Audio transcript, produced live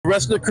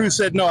rest of the crew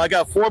said no. I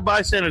got 4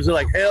 bystanders. They're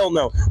like, hell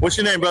no. What's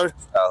your name, brother?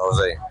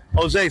 Jose.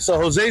 Jose. So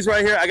Jose's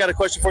right here. I got a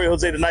question for you,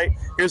 Jose, tonight.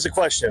 Here's the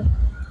question.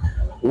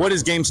 What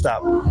is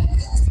GameStop?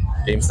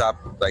 GameStop,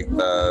 like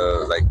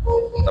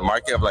the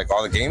market of like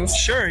all the games?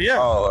 Sure, yeah.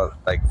 Oh,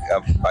 like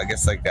I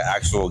guess like the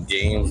actual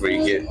games where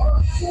you get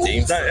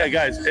games.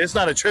 Guys, it's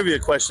not a trivia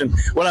question.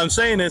 What I'm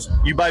saying is,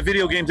 you buy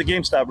video games at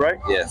GameStop, right?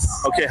 Yes.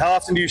 Okay, how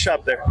often do you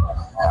shop there?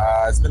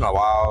 It's been a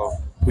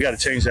while. We got to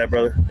change that,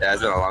 brother. Yeah,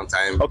 it's been a long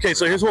time. Okay,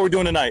 so here's what we're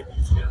doing tonight.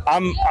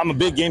 I'm a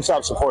big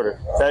GameStop supporter,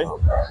 okay?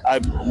 I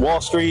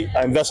Wall Street,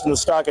 I invest in the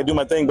stock, I do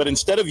my thing, but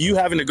instead of you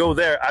having to go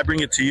there, I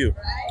bring it to you.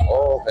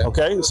 Oh,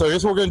 okay? So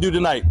here's what we're going to do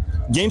tonight.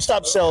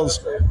 GameStop sells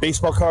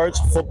baseball cards,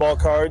 football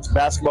cards,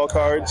 basketball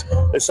cards.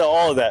 They sell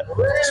all of that.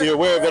 So you're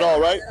aware of it all,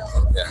 right?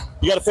 Yeah.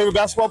 You got a favorite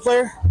basketball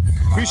player?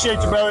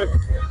 Appreciate you, brother.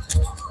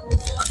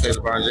 I say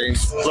LeBron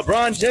James.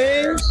 LeBron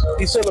James?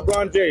 He said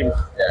LeBron James.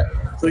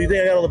 Yeah. So you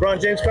think I got a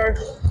LeBron James card?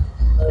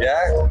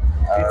 Yeah.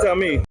 You tell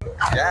me.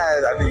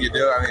 Yeah, I think you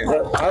do. I mean,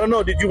 I don't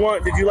know. Did you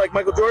like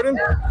Michael Jordan?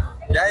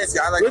 Yeah,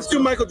 I like. Let's do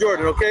Michael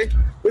Jordan, okay?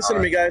 Listen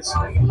to me, guys.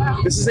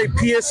 This is a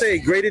PSA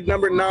graded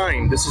number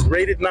 9. This is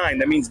rated 9.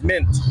 That means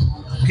mint.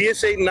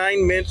 PSA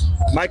 9 mint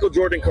Michael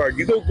Jordan card.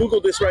 You go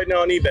Google this right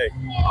now on eBay.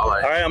 All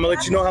right, I'm gonna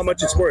let you know how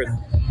much it's worth.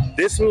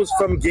 This was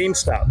from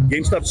GameStop.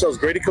 GameStop sells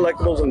graded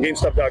collectibles on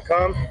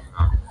GameStop.com.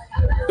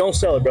 Don't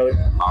sell it, brother.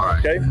 All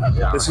right. Okay?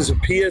 Yeah. This is a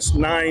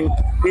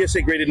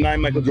PSA graded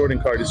 9 Michael Jordan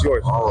card. It's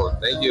yours. Oh,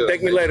 thank you.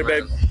 Thank me later,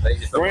 babe.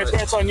 Thank you so much.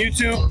 Rantz on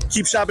YouTube.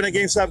 Keep shopping at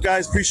GameStop,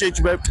 guys. Appreciate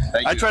you, babe.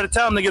 I try to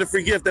tell them to get a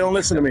free gift. They don't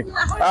listen to me.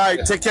 All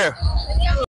right, take care.